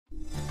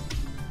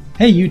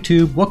Hey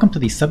YouTube, welcome to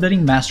the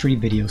Subnetting Mastery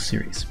video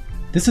series.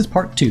 This is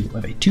part 2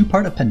 of a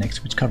 2-part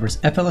appendix which covers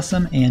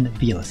FLSM and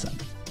VLSM.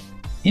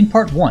 In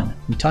part 1,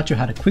 we taught you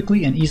how to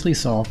quickly and easily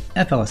solve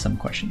FLSM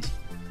questions.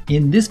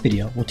 In this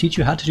video, we'll teach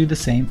you how to do the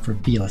same for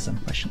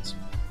VLSM questions.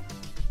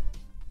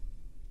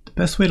 The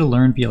best way to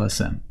learn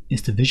VLSM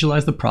is to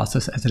visualize the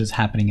process as it is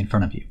happening in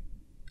front of you.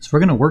 So we're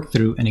going to work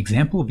through an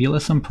example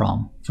VLSM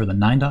problem for the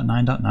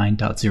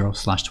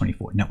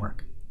 9.9.9.0/24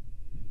 network.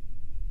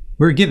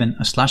 We're given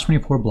a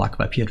 /24 block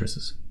of IP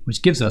addresses,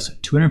 which gives us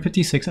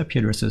 256 IP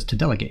addresses to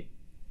delegate.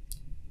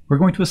 We're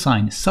going to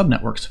assign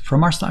subnetworks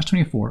from our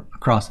 /24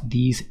 across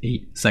these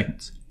 8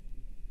 segments.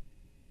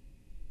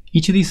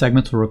 Each of these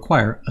segments will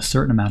require a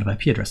certain amount of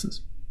IP addresses,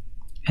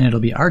 and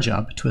it'll be our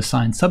job to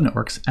assign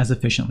subnetworks as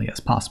efficiently as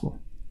possible.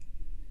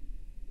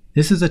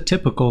 This is a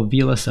typical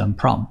VLSM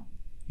problem.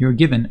 You're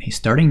given a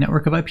starting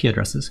network of IP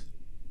addresses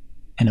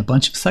and a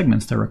bunch of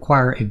segments that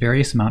require a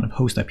various amount of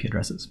host IP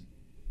addresses.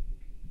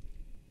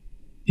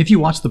 If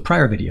you watched the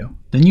prior video,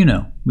 then you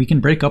know we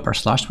can break up our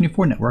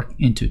 /24 network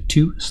into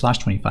 2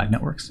 /25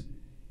 networks.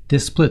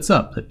 This splits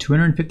up the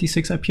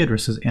 256 IP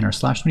addresses in our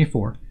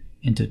 /24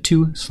 into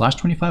 2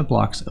 /25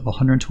 blocks of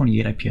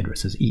 128 IP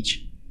addresses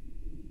each.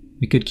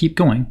 We could keep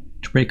going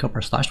to break up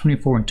our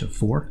 /24 into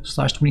 4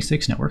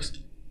 /26 networks,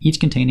 each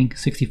containing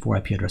 64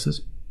 IP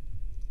addresses,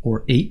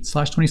 or 8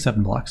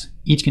 /27 blocks,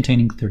 each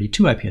containing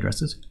 32 IP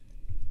addresses,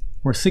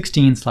 or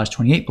 16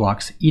 /28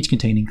 blocks, each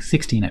containing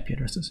 16 IP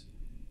addresses.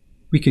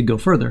 We could go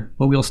further,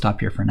 but we'll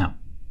stop here for now.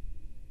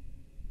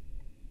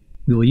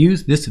 We will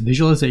use this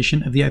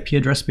visualization of the IP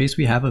address space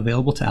we have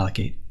available to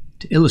allocate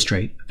to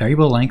illustrate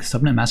variable length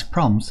subnet mask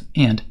problems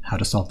and how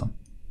to solve them.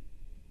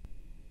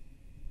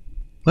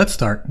 Let's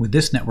start with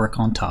this network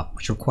on top,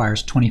 which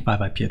requires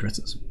 25 IP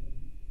addresses.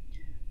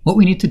 What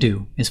we need to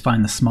do is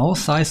find the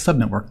smallest size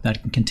subnetwork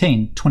that can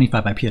contain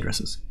 25 IP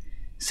addresses.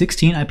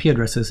 16 IP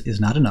addresses is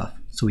not enough,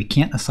 so we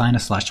can't assign a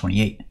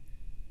 /28.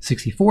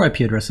 64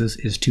 IP addresses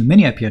is too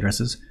many IP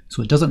addresses,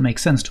 so it doesn't make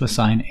sense to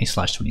assign a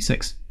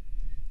 /26.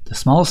 The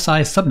smallest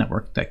size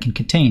subnetwork that can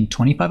contain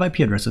 25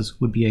 IP addresses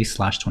would be a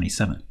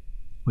 /27,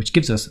 which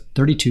gives us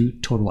 32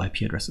 total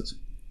IP addresses.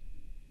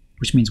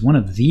 Which means one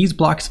of these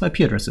blocks of IP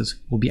addresses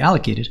will be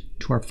allocated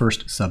to our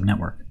first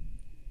subnetwork.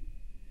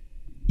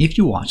 If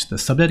you watch the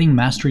Subnetting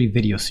Mastery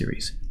video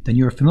series, then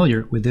you are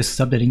familiar with this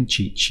subnetting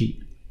cheat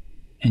sheet.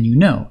 And you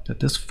know that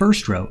this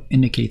first row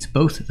indicates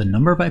both the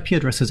number of IP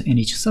addresses in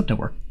each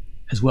subnetwork,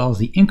 as well as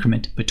the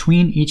increment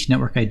between each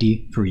network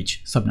ID for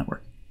each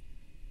subnetwork.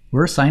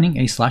 We're assigning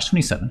a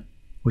 /27,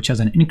 which has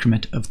an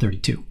increment of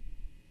 32.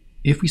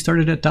 If we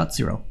started at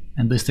 .0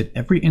 and listed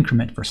every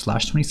increment for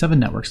 /27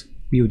 networks,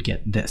 we would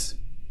get this.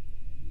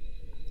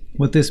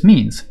 What this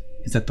means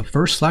is that the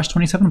first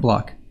 /27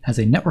 block has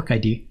a network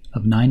ID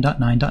of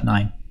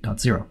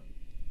 9.9.9.0.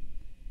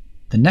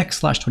 The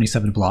next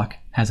 /27 block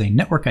has a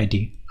network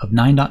ID of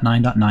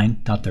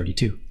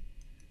 9.9.9.32.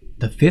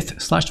 The fifth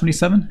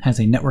 /27 has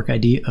a network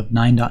ID of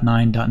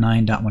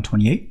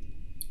 9.9.9.128,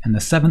 and the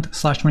seventh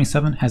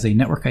 /27 has a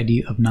network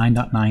ID of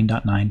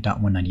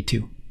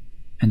 9.9.9.192,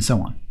 and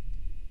so on.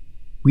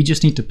 We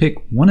just need to pick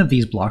one of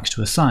these blocks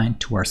to assign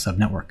to our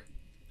subnetwork.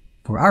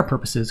 For our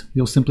purposes,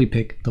 we'll simply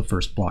pick the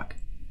first block,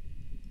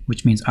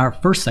 which means our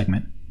first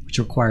segment, which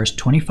requires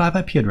 25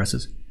 IP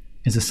addresses,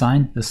 is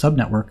assigned the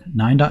subnetwork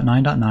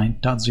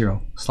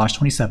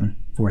 9.9.9.0/27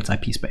 for its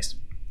IP space.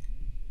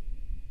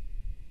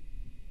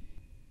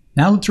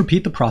 Now let's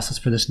repeat the process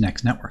for this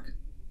next network.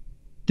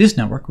 This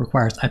network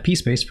requires IP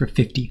space for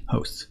 50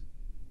 hosts.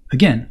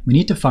 Again, we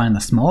need to find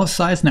the smallest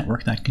size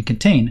network that can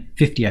contain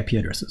 50 IP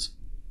addresses.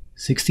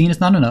 16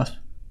 is not enough,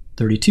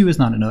 32 is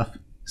not enough,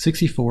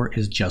 64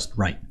 is just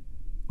right,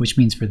 which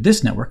means for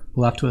this network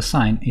we'll have to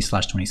assign a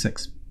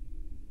 /26.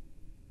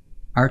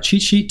 Our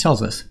cheat sheet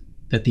tells us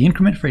that the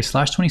increment for a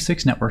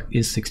 /26 network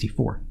is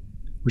 64,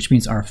 which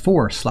means our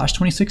 4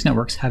 /26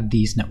 networks have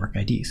these network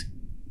IDs.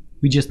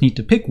 We just need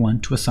to pick one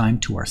to assign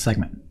to our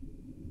segment.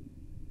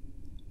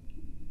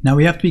 Now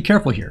we have to be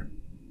careful here.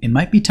 It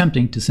might be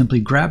tempting to simply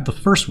grab the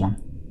first one,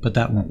 but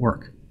that won't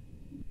work.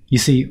 You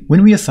see,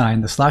 when we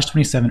assigned the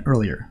 /27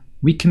 earlier,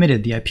 we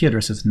committed the IP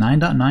addresses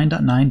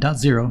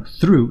 9.9.9.0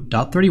 through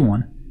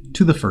 .31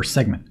 to the first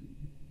segment.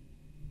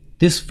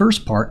 This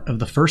first part of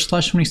the first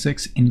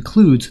 /26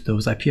 includes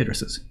those IP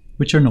addresses,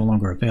 which are no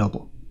longer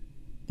available.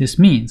 This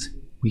means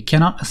we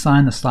cannot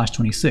assign the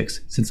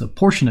 /26 since a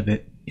portion of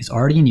it is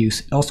already in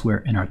use elsewhere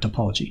in our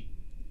topology.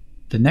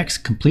 The next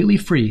completely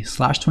free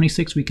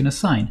 /26 we can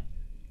assign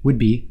would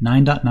be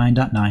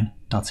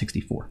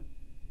 9.9.9.64.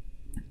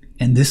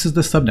 And this is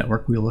the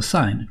subnetwork we will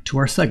assign to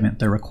our segment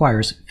that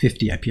requires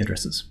 50 IP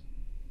addresses.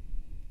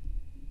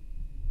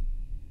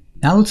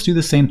 Now let's do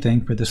the same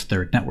thing for this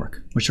third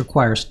network, which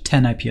requires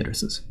 10 IP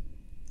addresses.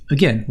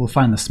 Again, we'll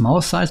find the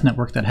smallest size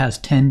network that has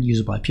 10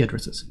 usable IP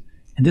addresses,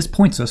 and this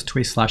points us to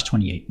a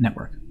 /28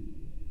 network.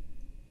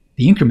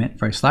 The increment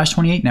for a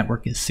 /28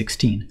 network is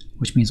 16,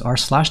 which means our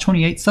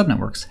 /28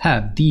 subnetworks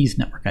have these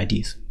network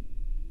IDs.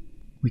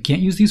 We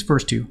can't use these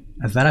first two,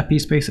 as that IP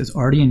space is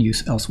already in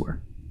use elsewhere.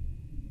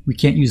 we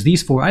can't use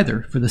these four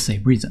either for the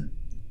same reason.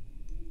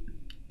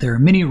 There are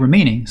many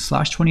remaining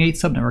 /28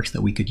 subnetworks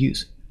that we could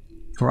use.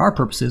 For our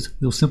purposes,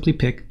 we'll simply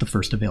pick the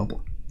first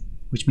available,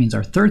 which means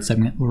our third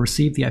segment will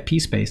receive the IP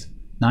space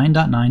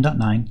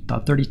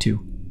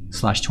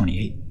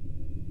 9.9.9.32/28.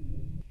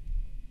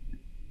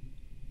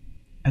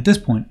 At this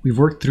point, we've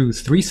worked through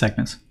 3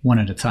 segments one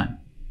at a time.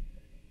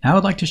 Now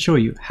I'd like to show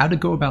you how to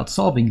go about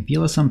solving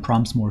VLSM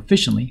problems more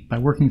efficiently by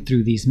working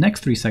through these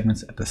next 3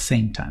 segments at the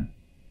same time.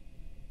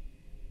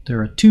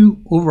 There are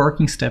 2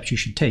 overarching steps you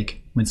should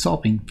take when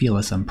solving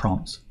VLSM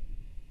problems.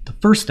 The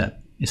first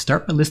step is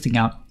start by listing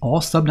out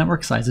all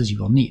subnetwork sizes you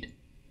will need.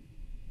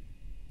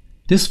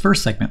 This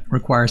first segment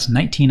requires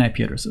 19 IP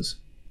addresses,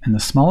 and the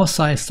smallest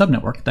size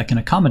subnetwork that can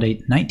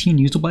accommodate 19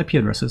 usable IP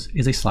addresses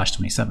is a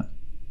 /27.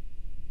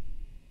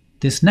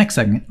 This next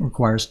segment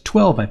requires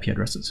 12 IP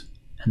addresses,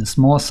 and the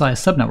smallest size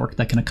subnetwork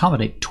that can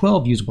accommodate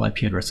 12 usable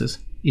IP addresses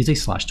is a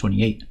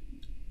 /28.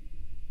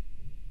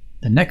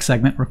 The next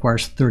segment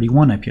requires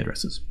 31 IP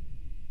addresses.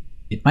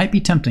 It might be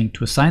tempting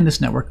to assign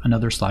this network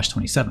another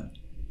 /27,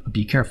 but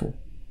be careful.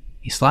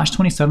 A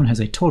 /27 has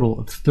a total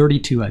of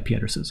 32 IP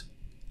addresses,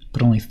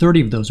 but only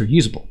 30 of those are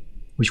usable,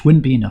 which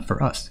wouldn't be enough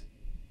for us.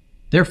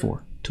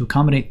 Therefore, to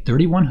accommodate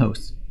 31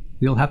 hosts,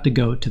 we will have to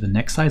go to the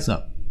next size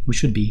up,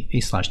 which would be a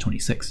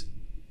 /26.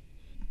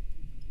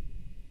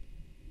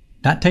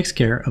 That takes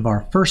care of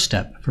our first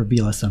step for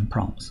VLSM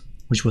problems,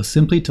 which was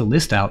simply to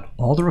list out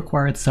all the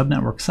required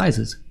subnetwork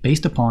sizes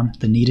based upon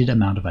the needed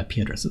amount of IP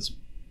addresses.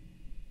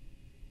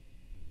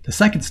 The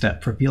second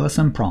step for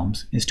VLSM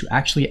problems is to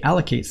actually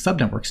allocate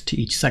subnetworks to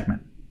each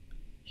segment.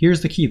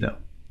 Here's the key though.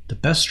 The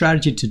best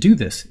strategy to do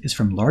this is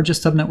from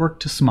largest subnetwork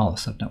to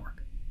smallest subnetwork.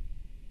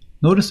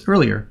 Notice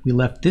earlier we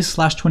left this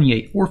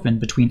 /28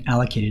 orphaned between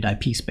allocated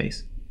IP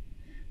space.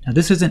 Now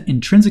this isn't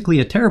intrinsically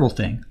a terrible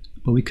thing,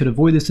 but we could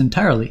avoid this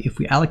entirely if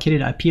we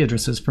allocated IP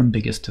addresses from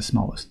biggest to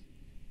smallest.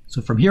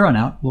 So from here on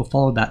out, we'll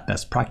follow that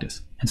best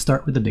practice and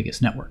start with the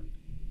biggest network,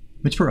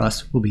 which for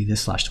us will be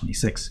this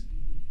 /26.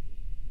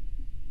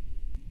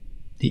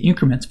 The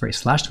increments for a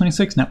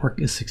 /26 network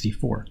is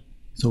 64,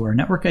 so our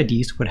network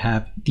IDs would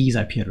have these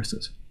IP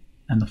addresses,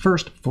 and the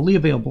first fully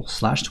available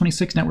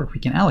 /26 network we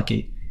can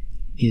allocate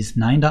is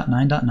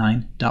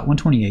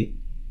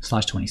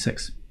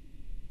 9.9.9.128/26.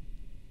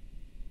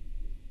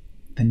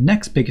 The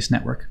next biggest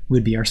network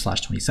would be our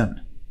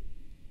 /27.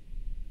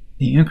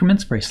 The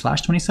increments for a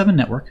 /27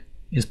 network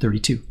is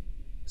 32,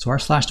 so our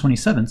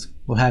 /27s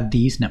will have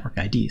these network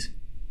IDs.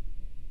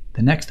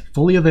 The next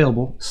fully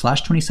available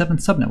 /27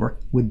 subnetwork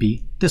would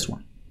be this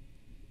one.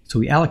 So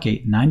we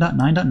allocate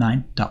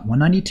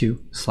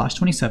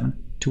 9.9.9.192/27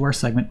 to our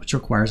segment, which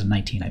requires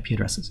 19 IP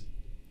addresses.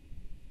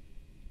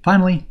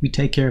 Finally, we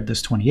take care of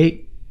this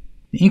 28.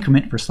 The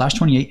increment for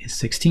 /28 is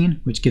 16,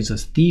 which gives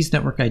us these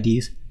network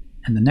IDs,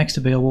 and the next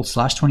available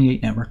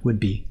 /28 network would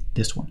be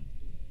this one.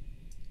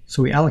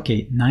 So we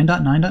allocate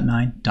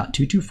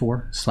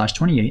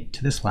 9.9.9.224/28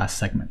 to this last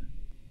segment.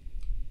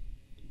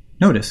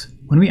 Notice,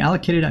 when we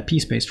allocated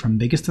IP space from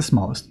biggest to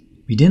smallest,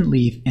 we didn't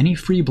leave any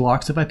free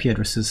blocks of IP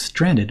addresses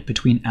stranded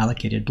between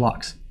allocated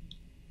blocks.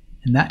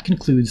 And that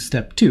concludes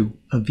step 2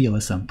 of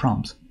VLSM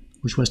problems,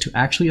 which was to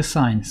actually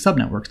assign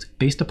subnetworks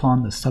based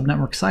upon the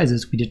subnetwork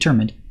sizes we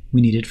determined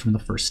we needed from the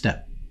first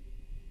step.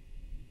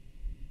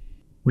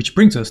 Which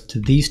brings us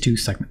to these 2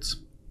 segments,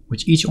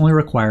 which each only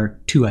require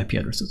 2 IP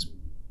addresses.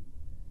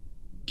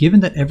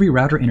 Given that every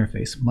router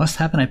interface must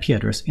have an IP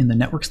address in the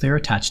networks they are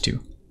attached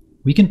to,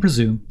 we can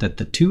presume that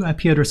the 2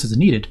 IP addresses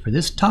needed for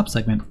this top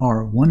segment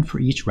are 1 for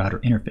each router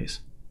interface.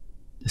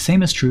 The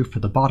same is true for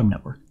the bottom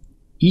network.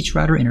 Each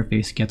router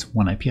interface gets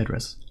 1 IP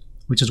address,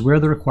 which is where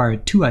the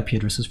required 2 IP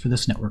addresses for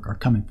this network are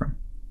coming from.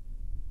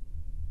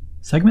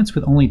 Segments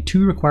with only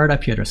 2 required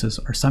IP addresses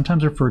are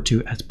sometimes referred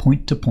to as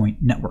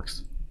point-to-point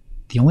networks.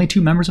 The only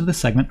 2 members of this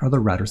segment are the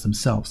routers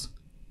themselves.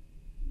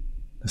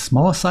 The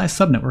smallest size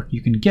subnetwork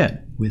you can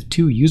get with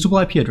 2 usable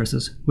IP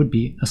addresses would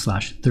be a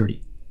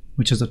 /30,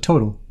 which is a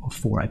total of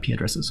 4 IP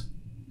addresses.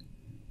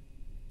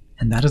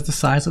 And that is the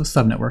size of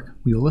subnetwork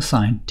we will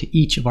assign to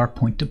each of our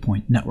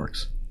point-to-point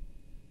networks.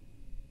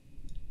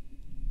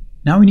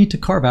 Now we need to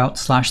carve out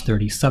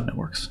 /30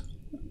 subnetworks.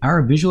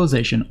 Our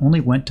visualization only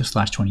went to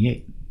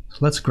 /28, so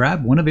let's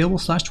grab one available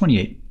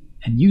 /28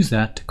 and use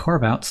that to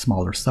carve out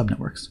smaller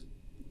subnetworks.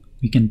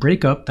 We can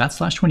break up that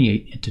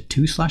 /28 into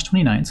 2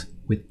 /29s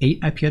with 8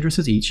 IP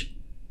addresses each,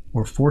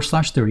 or 4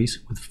 /30s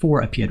with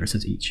 4 IP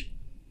addresses each.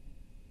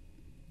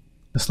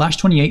 The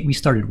 /28 we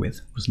started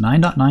with was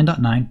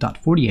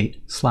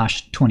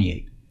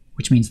 9.9.9.48/28,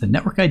 which means the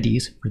network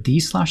IDs for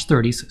these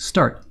 /30s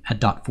start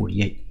at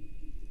 .48,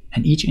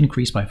 and each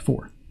increase by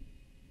 4.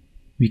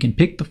 We can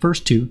pick the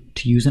first 2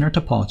 to use in our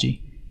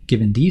topology,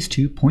 given these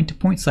 2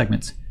 point-to-point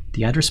segments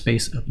the address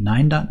space of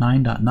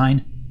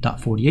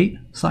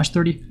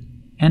 9.9.9.48/30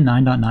 and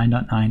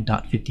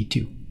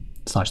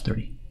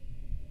 9.9.9.52/30.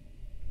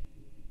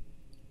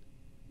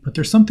 But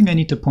there's something I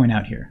need to point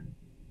out here.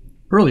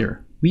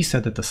 Earlier, we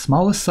said that the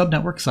smallest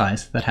subnetwork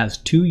size that has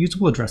 2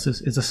 usable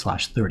addresses is a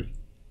 /30.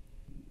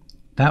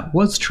 That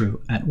was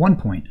true at one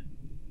point,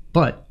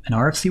 but an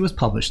RFC was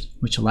published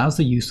which allows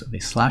the use of a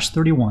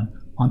 /31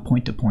 on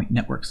point-to-point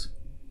networks.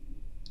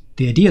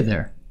 The idea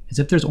there is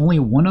if there's only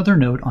one other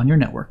node on your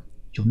network,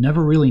 you'll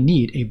never really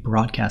need a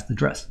broadcast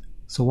address,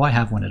 so why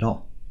have one at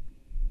all?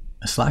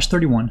 A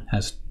 /31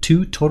 has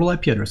 2 total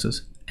IP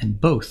addresses, and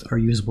both are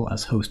usable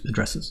as host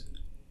addresses.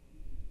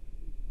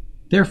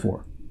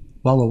 Therefore,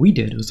 while what we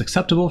did was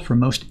acceptable for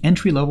most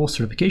entry-level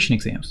certification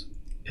exams,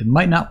 it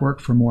might not work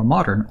for more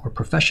modern or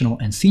professional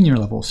and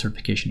senior-level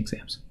certification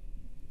exams.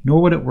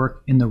 Nor would it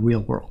work in the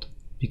real world,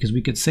 because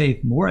we could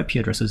save more IP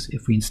addresses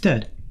if we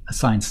instead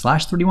assign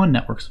 /31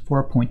 networks for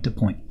our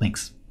point-to-point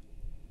links.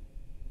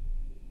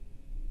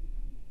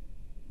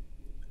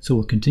 So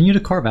we'll continue to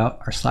carve out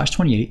our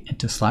 /28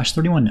 into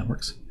 /31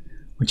 networks,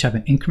 which have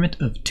an increment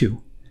of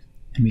 2,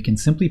 and we can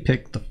simply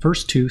pick the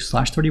first 2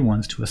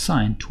 /31s to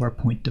assign to our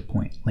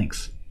point-to-point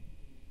links.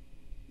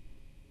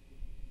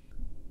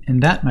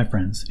 And that, my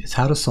friends, is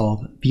how to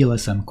solve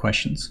VLSM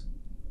questions.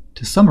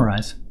 To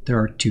summarize, there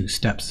are 2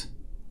 steps.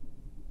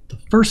 The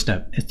first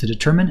step is to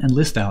determine and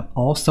list out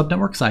all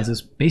subnetwork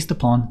sizes based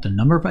upon the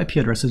number of IP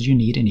addresses you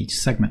need in each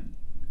segment.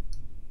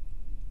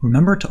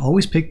 Remember to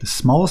always pick the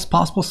smallest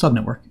possible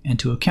subnetwork and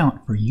to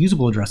account for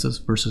usable addresses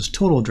versus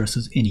total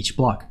addresses in each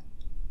block.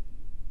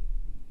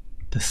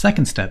 The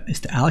second step is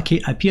to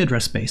allocate IP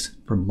address space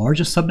from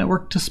largest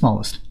subnetwork to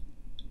smallest,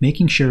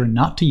 making sure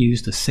not to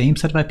use the same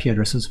set of IP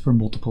addresses for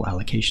multiple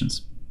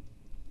allocations.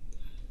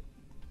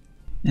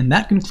 And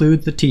that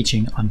concludes the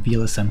teaching on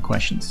VLSM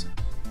questions.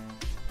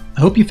 I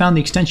hope you found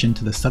the extension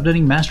to the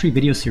Subnetting Mastery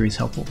video series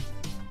helpful.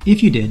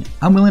 If you did,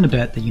 I'm willing to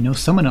bet that you know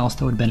someone else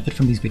that would benefit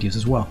from these videos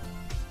as well.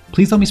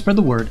 Please help me spread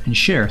the word and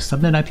share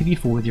Subnet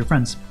IPv4 with your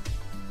friends.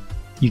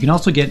 You can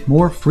also get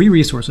more free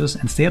resources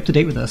and stay up to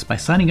date with us by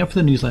signing up for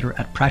the newsletter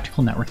at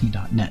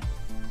practicalnetworking.net.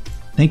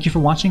 Thank you for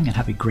watching and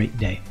have a great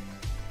day.